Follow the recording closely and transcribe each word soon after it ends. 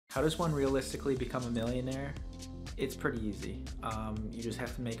How does one realistically become a millionaire? It's pretty easy. You just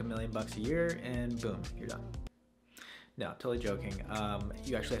have to make $1 million a year and boom, you're done. No, totally joking.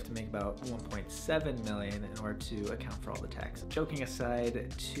 You actually have to make about 1.7 million in order to account for all the taxes. Joking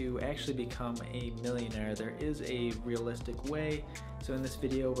aside, to actually become a millionaire, there is a realistic way. So in this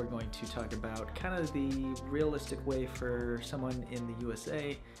video, we're going to talk about kind of the realistic way for someone in the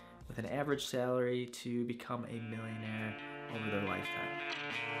USA with an average salary to become a millionaire over their lifetime.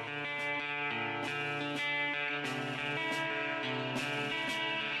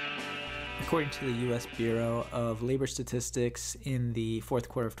 According to the U.S. Bureau of Labor Statistics, in the fourth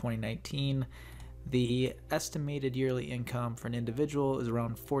quarter of 2019, the estimated yearly income for an individual is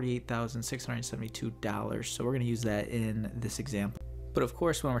around $48,672. So we're going to use that in this example. But of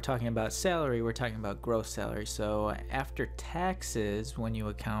course, when we're talking about salary, we're talking about gross salary. So after taxes, when you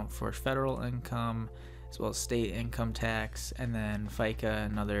account for federal income, as well as state income tax, and then FICA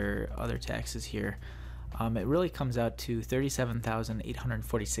and other taxes here, it really comes out to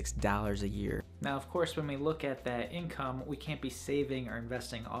 $37,846 a year. Now, of course, when we look at that income, we can't be saving or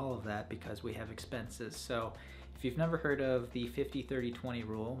investing all of that because we have expenses. So if you've never heard of the 50-30-20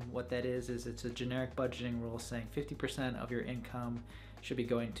 rule, what that is it's a generic budgeting rule saying 50% of your income should be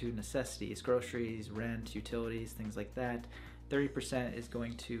going to necessities, groceries, rent, utilities, things like that. 30% is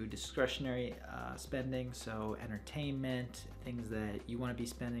going to discretionary spending, so entertainment, things that you want to be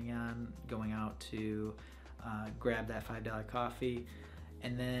spending on, going out to grab that $5 coffee.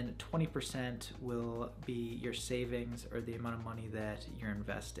 And then 20% will be your savings or the amount of money that you're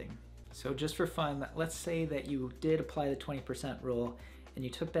investing. So just for fun, let's say that you did apply the 20% rule and you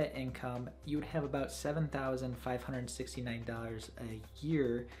took that income, you would have about $7,569 a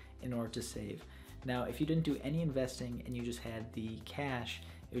year in order to save. Now, if you didn't do any investing and you just had the cash,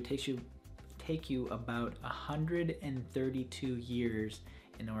 it would take you about 132 years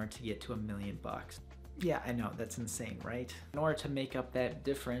in order to get to $1 million. Yeah, I know, that's insane, right? In order to make up that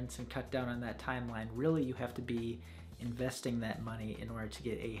difference and cut down on that timeline, really you have to be investing that money in order to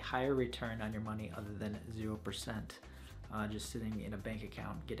get a higher return on your money other than 0%, just sitting in a bank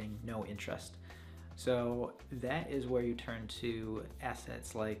account getting no interest. So that is where you turn to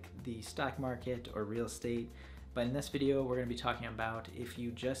assets like the stock market or real estate. But in this video, we're going to be talking about if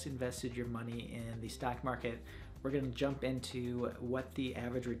you just invested your money in the stock market. We're going to jump into what the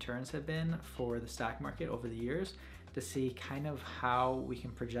average returns have been for the stock market over the years to see kind of how we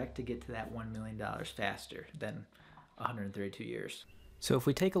can project to get to that $1 million faster than 132 years. So if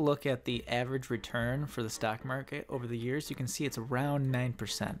we take a look at the average return for the stock market over the years, you can see it's around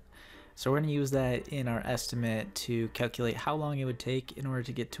 9%. So we're going to use that in our estimate to calculate how long it would take in order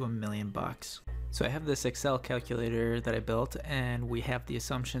to get to $1 million. So I have this Excel calculator that I built, and we have the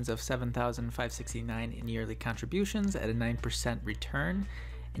assumptions of $7,569 in yearly contributions at a 9% return.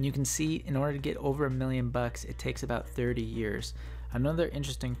 And you can see in order to get over $1 million, it takes about 30 years. Another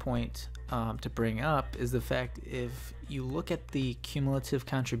interesting point to bring up is the fact if you look at the cumulative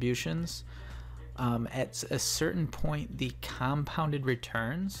contributions, at a certain point, the compounded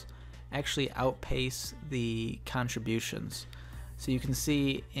returns actually outpace the contributions. So you can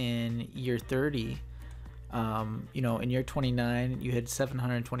see in year 30, in year 29, you had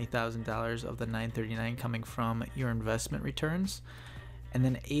 $720,000 of the 939 coming from your investment returns, and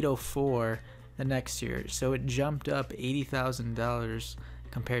then 804 the next year. So it jumped up $80,000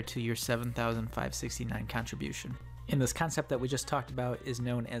 compared to your $7,569 contribution. And this concept that we just talked about is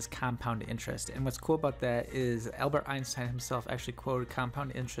known as compound interest. And what's cool about that is Albert Einstein himself actually quoted,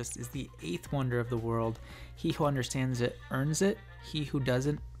 "Compound interest is the eighth wonder of the world. He who understands it earns it. He who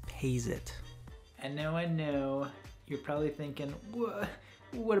doesn't pays it." I know, you're probably thinking,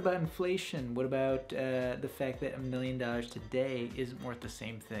 what about inflation? What about the fact that $1 million today isn't worth the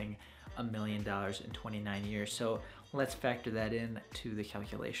same thing $1 million in 29 years? So let's factor that in to the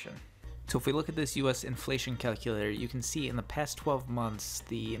calculation. So if we look at this US inflation calculator, you can see in the past 12 months,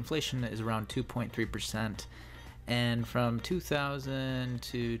 the inflation is around 2.3%. And from 2000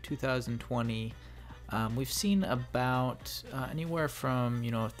 to 2020, we've seen about anywhere from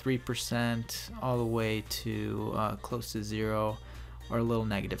 3% all the way to close to 0 or a little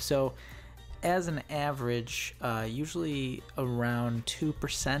negative. So as an average, usually around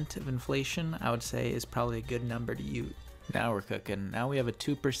 2% of inflation, I would say, is probably a good number to use. Now we're cooking. Now we have a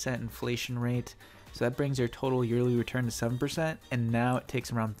 2% inflation rate. So that brings your total yearly return to 7%. And now it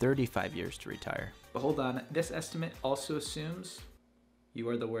takes around 35 years to retire. But hold on, this estimate also assumes you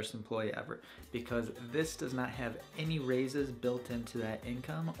are the worst employee ever, because this does not have any raises built into that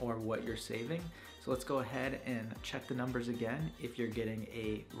income or what you're saving. So let's go ahead and check the numbers again if you're getting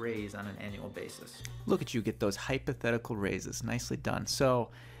a raise on an annual basis. Look at you get those hypothetical raises. Nicely done. So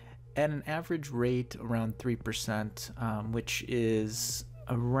at an average rate around 3%, which is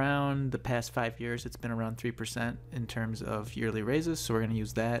around the past 5 years. It's been around 3% in terms of yearly raises, so we're going to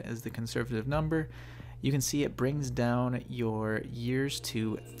use that as the conservative number. You can see it brings down your years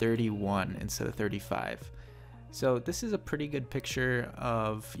to 31 instead of 35. So this is a pretty good picture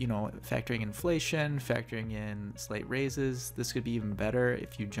of, factoring inflation, factoring in slight raises. This could be even better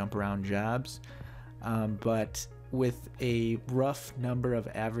if you jump around jobs. But with a rough number of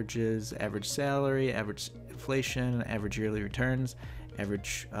averages, average salary, average inflation, average yearly returns,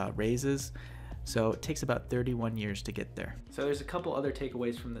 average raises. So it takes about 31 years to get there. So there's a couple other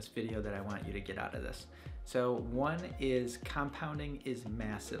takeaways from this video that I want you to get out of this. So one is compounding is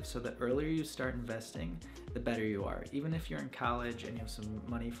massive. So the earlier you start investing, the better you are. Even if you're in college and you have some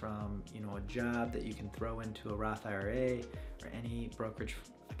money from, a job that you can throw into a Roth IRA or any brokerage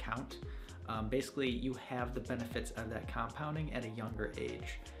account, basically you have the benefits of that compounding at a younger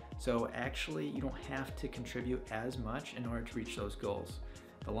age. So actually you don't have to contribute as much in order to reach those goals.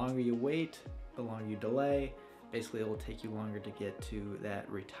 The longer you wait, the longer you delay, basically it will take you longer to get to that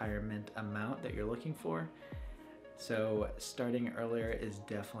retirement amount that you're looking for. So starting earlier is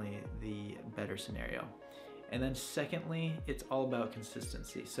definitely the better scenario. And then secondly, it's all about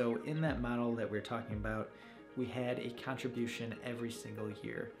consistency. So in that model that we're talking about, we had a contribution every single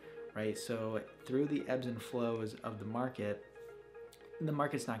year, right? So through the ebbs and flows of the market's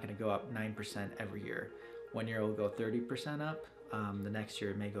not going to go up 9% every year. One year it will go 30% up. The next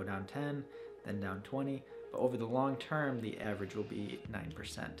year it may go down 10, then down 20. But over the long term, the average will be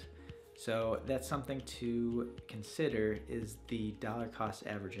 9%. So that's something to consider, is the dollar cost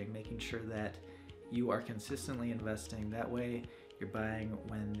averaging, making sure that you are consistently investing. That way you're buying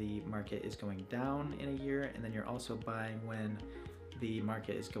when the market is going down in a year, and then you're also buying when the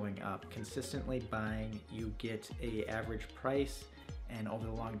market is going up. Consistently buying, you get an average price, and over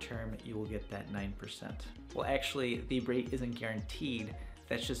the long term, you will get that 9%. Well, actually, the rate isn't guaranteed.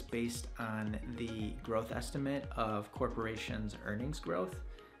 That's just based on the growth estimate of corporations' earnings growth,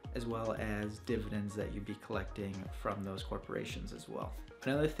 as well as dividends that you'd be collecting from those corporations as well.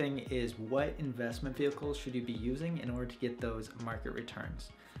 Another thing is, what investment vehicles should you be using in order to get those market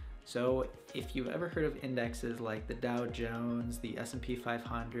returns? So if you've ever heard of indexes like the Dow Jones, the S&P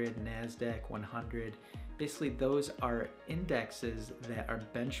 500, NASDAQ 100, basically those are indexes that are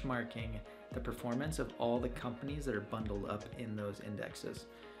benchmarking the performance of all the companies that are bundled up in those indexes.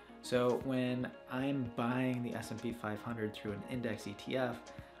 So when I'm buying the S&P 500 through an index ETF,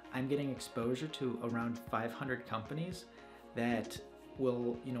 I'm getting exposure to around 500 companies that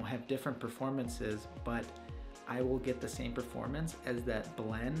will, have different performances, but I will get the same performance as that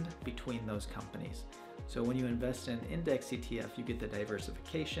blend between those companies. So when you invest in an index ETF, you get the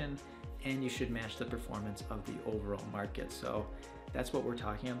diversification, and you should match the performance of the overall market. So that's what we're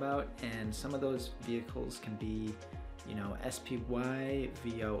talking about. And some of those vehicles can be, SPY,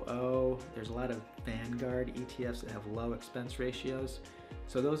 VOO. There's a lot of Vanguard ETFs that have low expense ratios.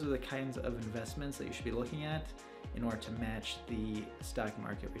 So those are the kinds of investments that you should be looking at in order to match the stock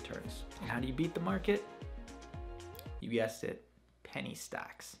market returns. And how do you beat the market? You guessed it, penny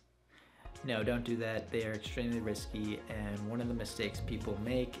stocks. No, don't do that. They are extremely risky, and one of the mistakes people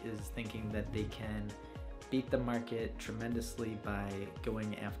make is thinking that they can beat the market tremendously by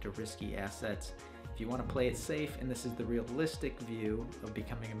going after risky assets. If you want to play it safe, and this is the realistic view of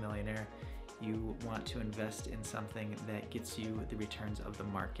becoming a millionaire, you want to invest in something that gets you the returns of the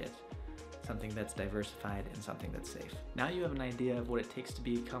market, something that's diversified and something that's safe. Now you have an idea of what it takes to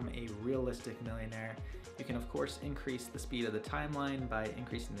become a realistic millionaire. You can of course increase the speed of the timeline by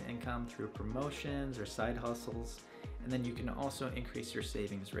increasing the income through promotions or side hustles, and then you can also increase your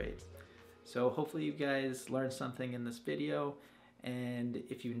savings rate. So hopefully you guys learned something in this video, and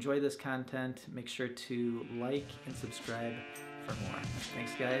if you enjoy this content, make sure to like and subscribe for more.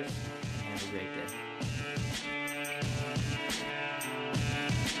 Thanks guys, and have a great day.